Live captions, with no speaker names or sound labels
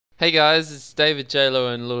Hey guys, it's David,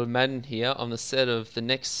 JLo and Little Madden here on the set of the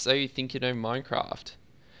next So You Think You Know Minecraft.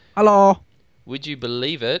 Hello. Would you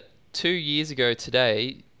believe it? 2 years ago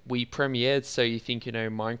today, we premiered So You Think You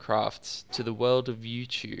Know Minecraft to the world of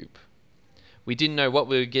YouTube. We didn't know what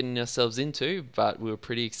we were getting ourselves into, but we were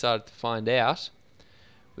pretty excited to find out.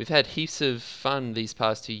 We've had heaps of fun these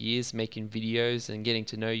past 2 years making videos and getting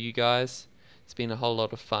to know you guys. It's been a whole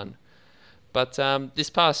lot of fun. But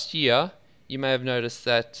this past year, you may have noticed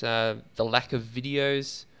that the lack of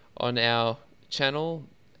videos on our channel,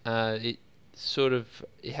 it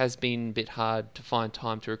has been a bit hard to find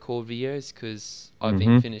time to record videos because I've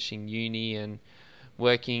been finishing uni and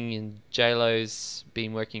working, and JLo's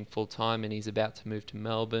been working full time and he's about to move to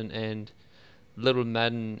Melbourne, and Little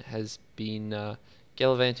Madden has been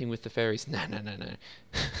gallivanting with the fairies. No, no, no,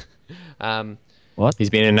 no. What? He's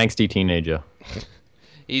been an angsty teenager.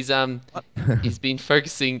 He's been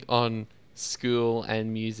focusing on school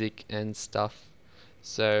and music and stuff.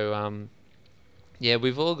 So yeah,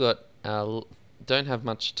 we've all got don't have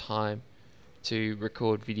much time to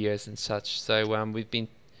record videos and such. So we've been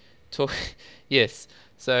talking. Yes.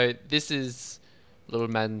 So this is Little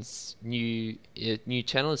Madden's new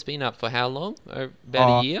channel. It's been up for how long?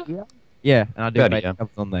 About a year. Yeah, and I do About a base year.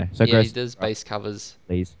 covers on there. So Yeah, go he does base covers.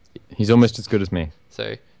 please. He's almost as good as me.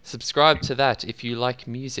 So subscribe to that if you like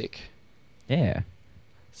music. Yeah.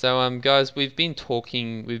 So guys, we've been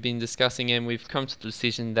talking, we've been discussing, and we've come to the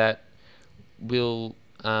decision that we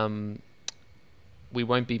won't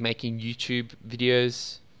be making YouTube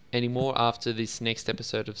videos anymore after this next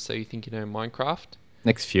episode of So You Think You Know Minecraft.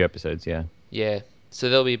 Next few episodes, yeah. Yeah. So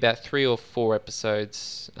there'll be about 3 or 4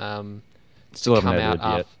 episodes Still to haven't come out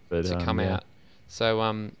edited yet, but to come yeah. out. So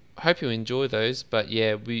I hope you enjoy those, but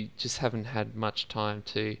yeah, we just haven't had much time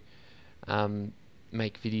to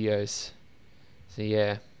make videos. So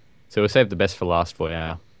yeah. So we'll save the best for last for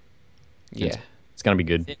you. Yeah. It's gonna be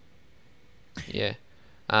good. Yeah.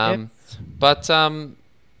 Yes. But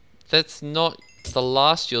that's not the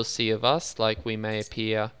last you'll see of us. Like, we may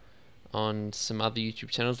appear on some other YouTube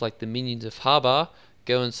channels like the Minions of Haba.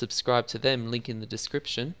 Go and subscribe to them, link in the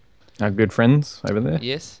description. Our good friends over there.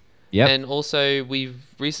 Yes. Yep. And also, we've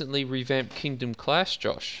recently revamped Kingdom Clash,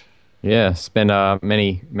 Josh. Yeah, spent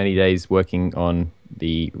many days working on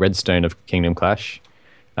the redstone of Kingdom Clash.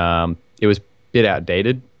 It was a bit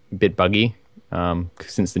outdated, a bit buggy.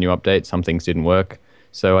 Since the new update, some things didn't work.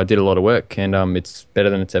 So I did a lot of work, and it's better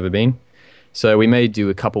than it's ever been. So we may do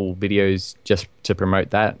a couple videos just to promote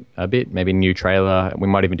that a bit, maybe a new trailer. We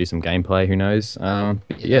might even do some gameplay, who knows. Yeah,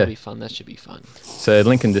 that'll be fun. That should be fun. So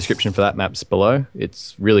link in the description for that map's below.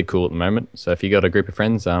 It's really cool at the moment. So if you got a group of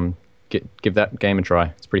friends, give that game a try.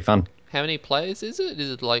 It's pretty fun. How many players is it? Is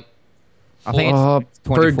it like I think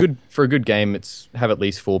it's For a good game, it's have at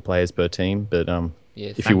least 4 players per team. But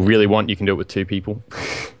Yes. if you really want, you can do it with 2 people.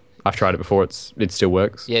 I've tried it before. It still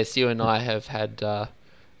works. Yes, you and I have had a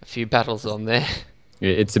few battles on there.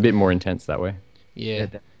 Yeah, it's a bit more intense that way. Yeah.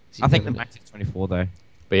 I think the max is 24 though.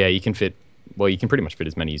 But yeah, you can fit. Well, you can pretty much fit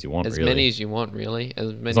as many as you want. As really. many as you want, really.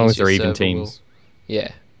 As many As long as your they're even server will- teams.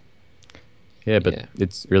 Yeah. Yeah, but Yeah.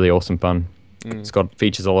 it's really awesome fun. Mm. It's got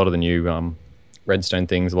features a lot of the new redstone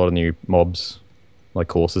things, a lot of new mobs, like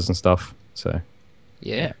courses and stuff. So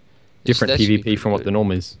Yeah. different That should be PvP pretty from what good. the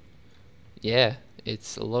norm is. Yeah,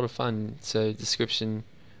 it's a lot of fun. So description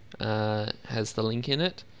has the link in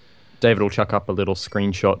it. David will chuck up a little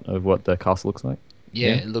screenshot of what the castle looks like. Yeah,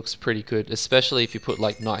 Yeah. it looks pretty good, especially if you put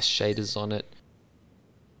like nice shaders on it.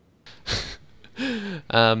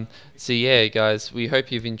 So yeah, guys, we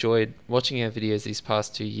hope you've enjoyed watching our videos these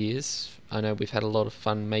past 2 years. I know we've had a lot of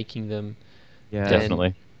fun making them. Yeah.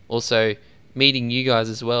 Definitely. Also meeting you guys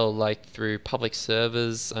as well, like through public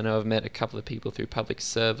servers. I know I've met a couple of people through public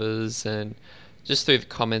servers and just through the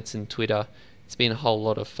comments and Twitter. It's been a whole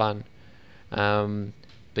lot of fun.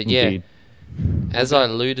 But yeah, Indeed. as I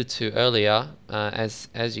alluded to earlier,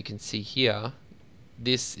 as you can see here,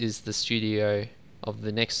 this is the studio of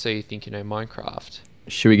the next So You Think You Know Minecraft.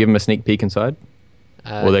 Should we give them a sneak peek inside?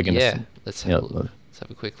 Or they're gonna yeah, see- let's yeah, have a look. Let's have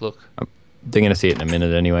a quick look. They're going to see it in a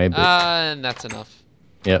minute anyway. But And that's enough.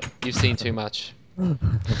 yep. You've seen too much. It's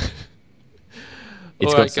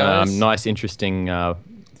Alright, got some guys. nice, interesting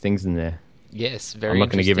things in there. Yes, very I'm not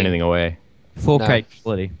going to give interesting. anything away. 4K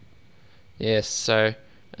quality. Yes, so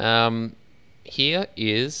here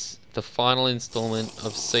is the final installment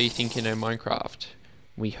of So You Think You Know Minecraft.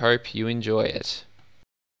 We hope you enjoy it.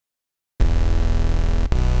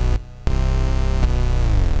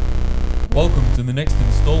 Welcome to the next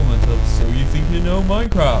installment of So You Think You Know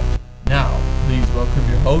Minecraft. Now, please welcome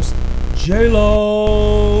your host,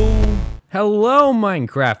 JLo. Hello,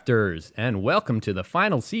 Minecrafters, and welcome to the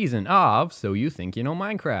final season of So You Think You Know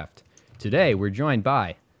Minecraft. Today, we're joined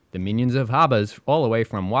by the Minions of Habas, all the way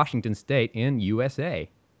from Washington State in USA.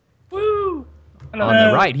 Woo! Hello. On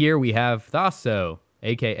the right here, we have Thasso,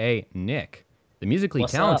 aka Nick, the musically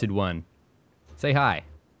What's talented one. Say hi.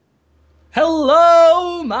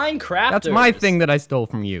 Hello, Minecrafters. That's my thing that I stole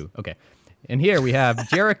from you. Okay. And here we have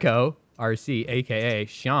Jericho, RC, aka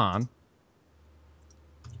Sean.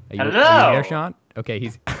 Are you here, Sean? Okay,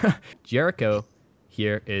 he's Jericho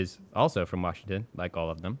here is also from Washington, like all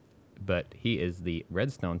of them, but he is the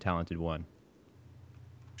redstone talented one.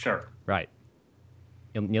 Sure. Right.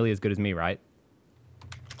 Nearly as good as me, right?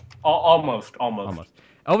 Almost.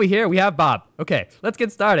 Over here we have Bob. Okay, let's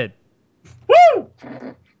get started. Woo!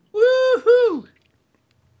 Woohoo!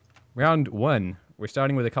 Round 1. We're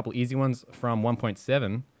starting with a couple easy ones from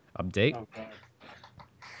 1.7 update. Oh, God.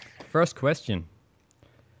 First question.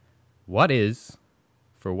 What is,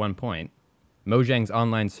 for 1 point, Mojang's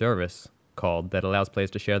online service called that allows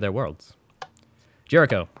players to share their worlds?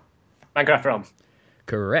 Jericho. Minecraft Realms.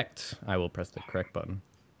 Correct. I will press the correct button.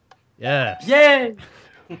 Yes. Yay!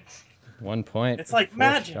 1 point. It's like for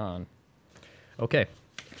magic. Sean. Okay.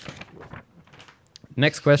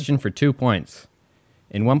 Next question for 2 points.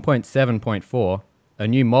 In 1.7.4, a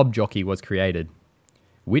new mob jockey was created.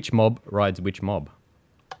 Which mob rides which mob?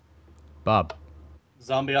 Bob.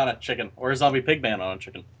 Zombie on a chicken, or a zombie pigman on a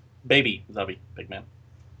chicken. Baby zombie pigman.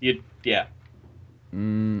 Yeah.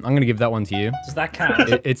 I'm going to give that one to you. Does that count?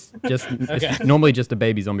 It's just Okay. it's normally just a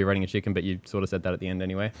baby zombie riding a chicken, but you sort of said that at the end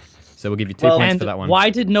anyway. So we'll give you 2 points for that one. Why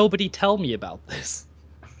did nobody tell me about this?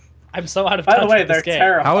 I'm so out of By touch the way, with this they're game.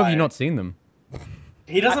 terrifying. How have you not seen them?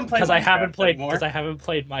 He doesn't play Because I haven't Minecraft played. anymore. Because I haven't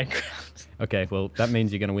played Minecraft. Okay, well that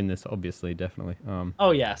means you're going to win this, obviously, definitely. Oh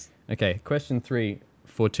yes. Okay, question 3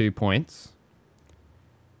 for 2 points.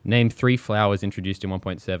 Name 3 flowers introduced in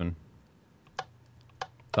 1.7.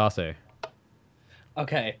 Thasso.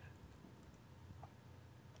 Okay.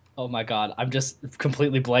 Oh my god, I'm just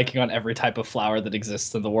completely blanking on every type of flower that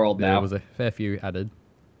exists in the world There now. was a fair few added.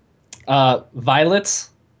 Violets.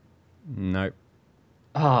 Nope.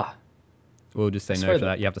 Ah. We'll just say I no swear for that-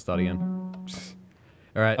 that. You have to start again.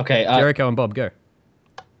 All right. Okay, Jericho and Bob, go.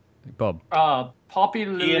 Bob. Poppy,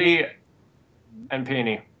 Lily, and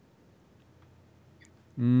Peony.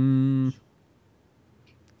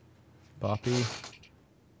 Poppy.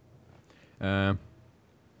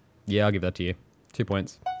 Yeah, I'll give that to you. 2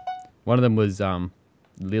 points. One of them was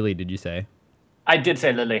Lily, did you say? I did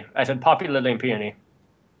say Lily. I said Poppy, Lily, and Peony.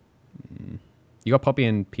 You got Poppy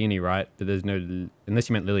and Peony right, but there's no... Unless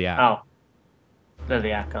you meant Liliac. Oh.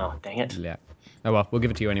 Liliac. Oh, dang it. Liliac. Oh well, we'll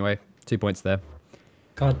give it to you anyway. 2 points there.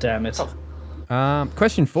 God damn it.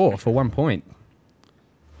 Question 4 for 1 point.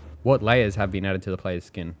 What layers have been added to the player's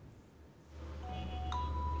skin?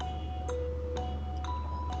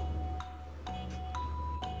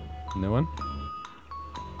 No one?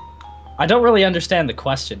 I don't really understand the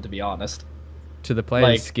question, to be honest. To the player's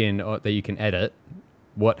Like- skin that you can edit,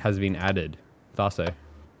 what has been added? Thasso.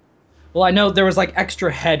 Well, I know there was like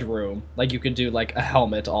extra headroom, like you could do like a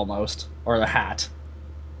helmet almost, or a hat,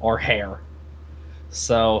 or hair.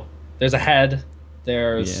 So there's a head.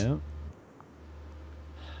 There's. Yeah.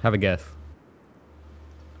 Have a guess.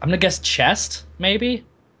 I'm gonna guess chest, maybe. Did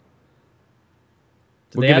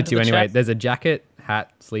We'll they give add it to you the anyway. chest? There's a jacket,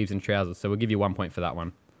 hat, sleeves, and trousers, so we'll give you 1 point for that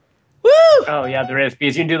one. Woo! Oh, yeah, there is.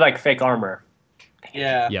 Because you can do, like, fake armor.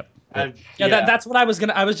 Yeah. Yep. Yeah, that's what I was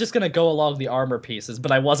gonna. I was just gonna go along the armor pieces, but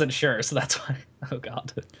I wasn't sure, so that's why. Oh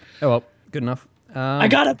god. Oh well, good enough. I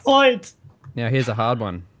got a point. Now here's a hard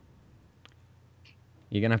one.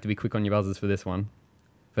 You're gonna have to be quick on your buzzers for this one.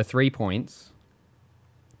 For 3 points,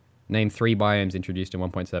 name 3 biomes introduced in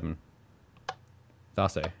 1.7.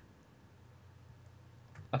 Thasso.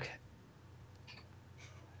 Okay.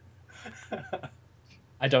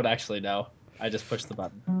 I don't actually know. I just pushed the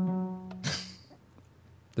button.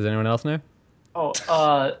 Does anyone else know? Oh,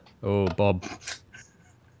 Oh, Bob.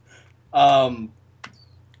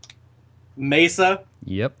 Mesa,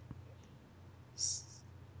 Yep.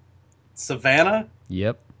 Savannah,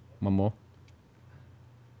 Yep. One more.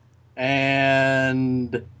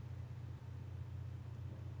 and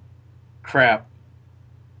crap.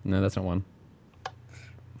 No, that's not one.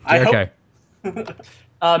 I hope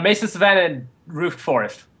Okay. Mesa, Savannah, and Roofed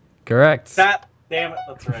Forest. Correct. that. Damn it,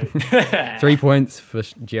 that's right. 3 points for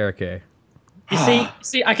Jericho. You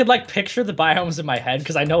see, I could like picture the biomes in my head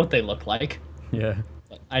because I know what they look like. Yeah.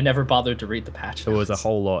 But I never bothered to read the patch. There was a notes.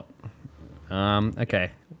 whole lot.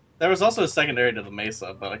 Okay. There was also a secondary to the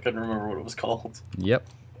Mesa, but I couldn't remember what it was called. Yep.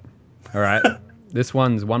 All right. This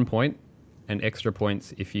one's 1 point, and extra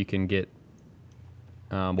points if you can get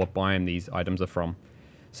what biome these items are from.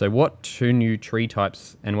 So what 2 new tree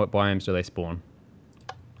types and what biomes do they spawn?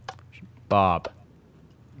 Bob.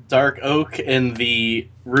 Dark oak in the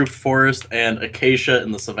roofed forest and acacia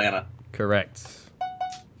in the savanna. Correct.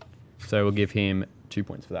 So we'll give him 2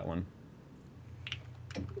 points for that one.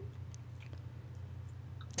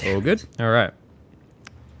 All good? All right.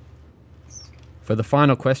 For the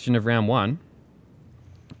final question of round 1,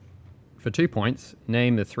 for 2 points,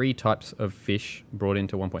 name the 3 types of fish brought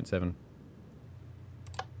into 1.7.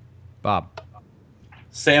 Bob.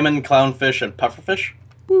 Salmon, clownfish, and pufferfish.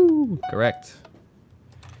 Woo! Correct.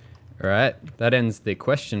 All right, that ends the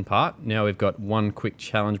question part. Now we've got one quick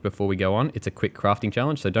challenge before we go on. It's a quick crafting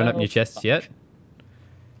challenge, so don't open your chests yet.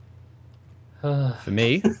 For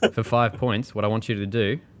me, for 5 points, what I want you to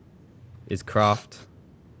do is craft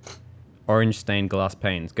orange stained glass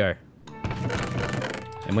panes. Go.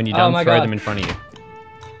 And when you're done, throw them in front of you.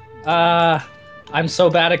 I'm so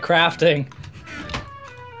bad at crafting.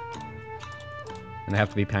 And they have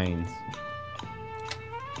to be panes.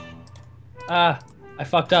 I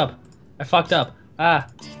fucked up. I fucked up.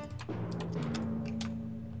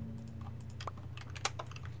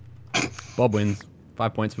 Bob wins.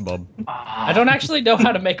 5 points for Bob. I don't actually know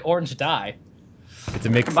how to make orange dye. It's a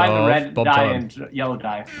mix of Combine the red Bob dye Tom. and yellow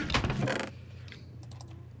dye.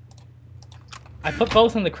 I put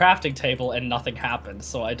both on the crafting table and nothing happened,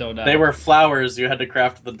 so I don't know. They were flowers. You had to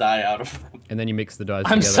craft the dye out of them. And then you mix the dyes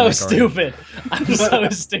I'm together. so and make orange. stupid. I'm so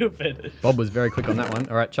stupid. Bob was very quick on that one.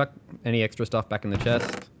 All right, chuck any extra stuff back in the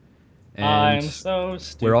chest. And I'm so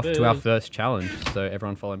stupid. we're off to our first challenge, so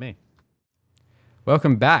everyone follow me.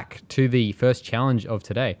 Welcome back to the first challenge of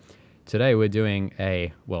today. Today we're doing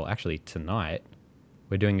tonight,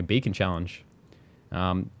 we're doing a beacon challenge.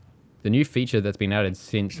 The new feature that's been added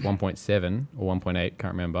since 1.7 or 1.8,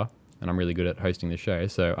 can't remember, and I'm really good at hosting the show.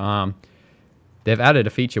 So they've added a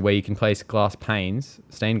feature where you can place glass panes,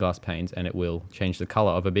 stained glass panes, and it will change the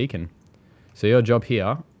color of a beacon. So your job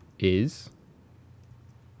here is,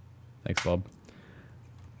 thanks Bob,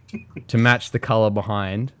 to match the color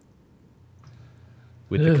behind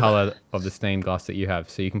with the color of the stained glass that you have.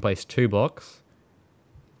 So you can place 2 blocks,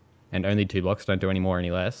 and only 2 blocks, don't do any more,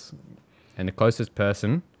 any less. And the closest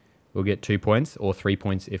person will get 2 points, or 3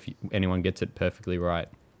 points if anyone gets it perfectly right.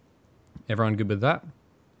 Everyone good with that?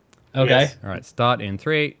 Okay. Yes. All right, start in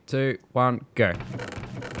 3, 2, 1, go.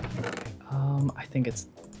 I think it's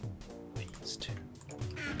these 2.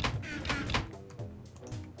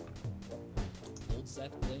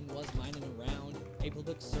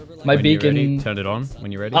 My When beacon. you're ready, turn it on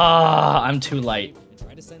when you're ready. I'm too light.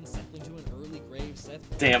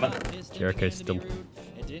 Damn it. Jericho's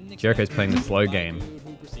playing the slow game.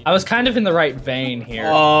 I was kind of in the right vein here.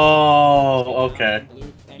 Oh, okay.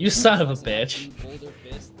 You son of a bitch.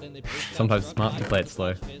 Sometimes it's smart to play it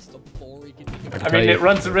slow. I mean, it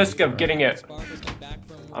runs the risk of getting it.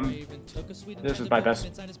 This is my best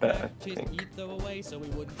bet, I think. So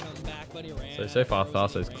far,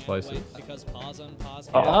 Tharso's closest.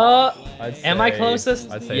 Am I closest?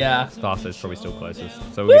 I'd say Yeah. Tharso's probably still closest.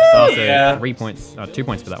 So we'll give Tharso Yeah. 3 points, 2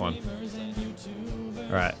 points for that one.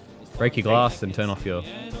 Alright, break your glass and turn off your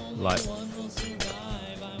light.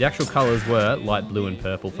 The actual colours were light blue and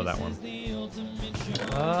purple for that one.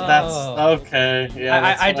 That's okay. Yeah.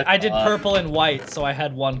 that's what I did thought. purple and white, so I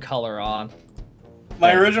had one color on.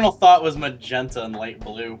 My original thought was magenta and light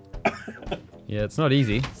blue. Yeah, it's not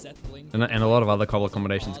easy. And a lot of other color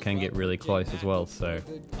combinations can get really close as well, so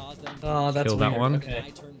Oh, that's kill that weird. one.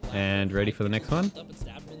 Okay. And ready for the next one?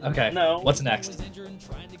 Okay. No. What's next?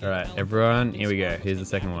 Alright, everyone, here we go. Here's the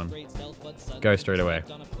second one. Go straight away.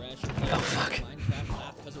 Oh fuck.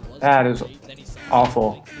 That is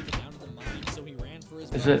awful.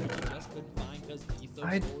 Is it?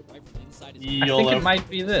 I YOLO. think it might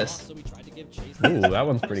be this. Ooh, that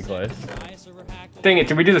one's pretty close. Dang it,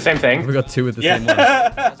 did we do the same thing? We got 2 with the same one.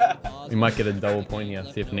 Yeah. We might get a double point here.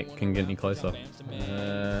 See if Nick can get any closer.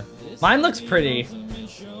 Mine looks pretty.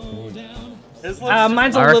 His looks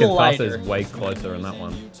Mine's a I reckon little lighter. Tharso's way closer on that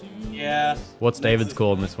one. yeah. What's David's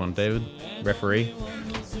call on this one? David? Referee?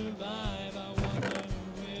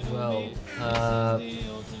 Well, hard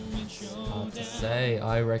to say.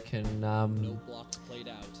 I reckon,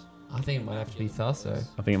 I think it might have to be Tharso.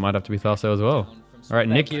 I think it might have to be Tharso as well. Alright,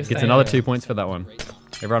 Nick you, gets thank another you. 2 points for that one.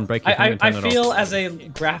 Everyone break your phone and I turn it off. feel as a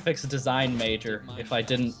graphics design major, if I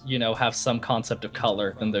didn't, have some concept of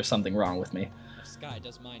color, then there's something wrong with me.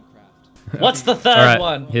 What's the third Alright,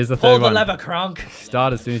 one? here's the Pull third the one. lever, Kronk.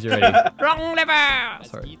 Start as soon as you're ready. Wrong lever!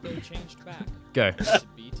 Sorry. Go.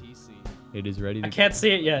 It is ready to I can't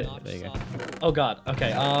see it yet. There you go. Oh god.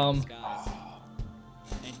 Okay.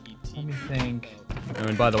 Let me think. Oh,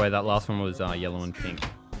 and by the way, that last one was yellow and pink.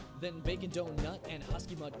 Then bacon donut and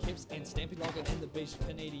husky mud kips and stampy logan and the beige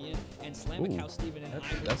Canadian and slam a cow Steven and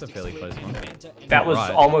that's a fairly close one. That was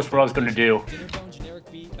almost what I was going to do.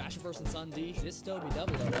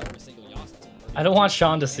 I don't want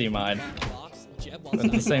Sean to see mine. But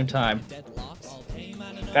at the same time.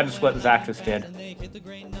 That is what Zach just did.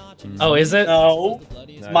 Oh, is it? No.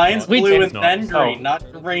 Mine's blue and then green, Oh.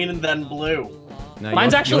 not green and then blue. No,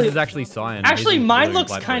 Mine's yours is actually cyan. Actually, His is mine blue,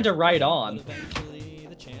 looks light kind blue. of right on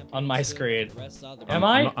my screen. Am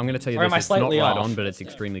I? I'm going to tell you Or am this, I it's not slightly right off? on, but it's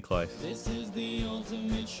extremely close.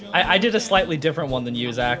 I did a slightly different one than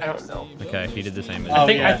you, Zach. I don't know. Okay, he did the same as Oh,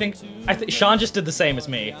 me. I think Sean just did the same as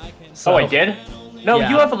me. So, Oh, I did? No, Yeah.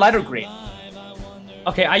 you have a lighter green.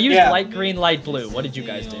 Okay, I used Yeah. light green, light blue. What did you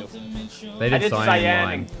guys do? They I did did cyan, cyan and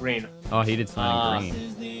lime. and green. Oh, he did cyan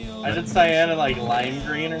and green. I did cyan and like lime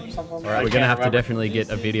green or something. Alright, we're going to have to definitely get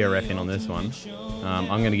a video ref in on this one. I'm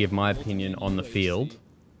going to give my opinion on the field.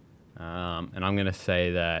 And I'm going to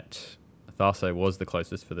say that Tharso was the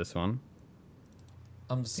closest for this one.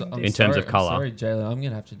 In terms of colour. Sorry, Jalen, I'm going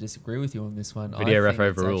to have to disagree with you on this one. Video ref think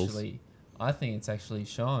it's overrules. I think it's actually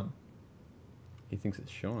Sean. He thinks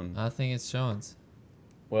it's Sean. I think it's Sean's.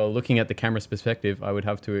 Well, looking at the camera's perspective, I would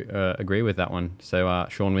have to agree with that one. So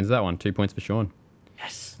Sean wins that one. 2 points for Sean.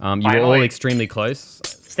 Yes. You were Finally. all extremely close.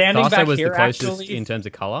 Standing Tharso back was here, the closest actually. in terms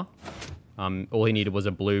of colour. All he needed was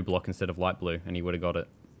a blue block instead of light blue, and he would have got it.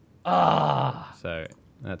 Ah. So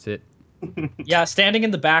that's it. Yeah, standing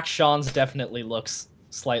in the back, Sean's definitely looks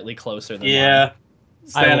slightly closer than mine. Yeah. I will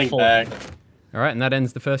Standing fully- back. All right, and that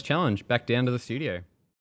ends the first challenge. Back down to the studio.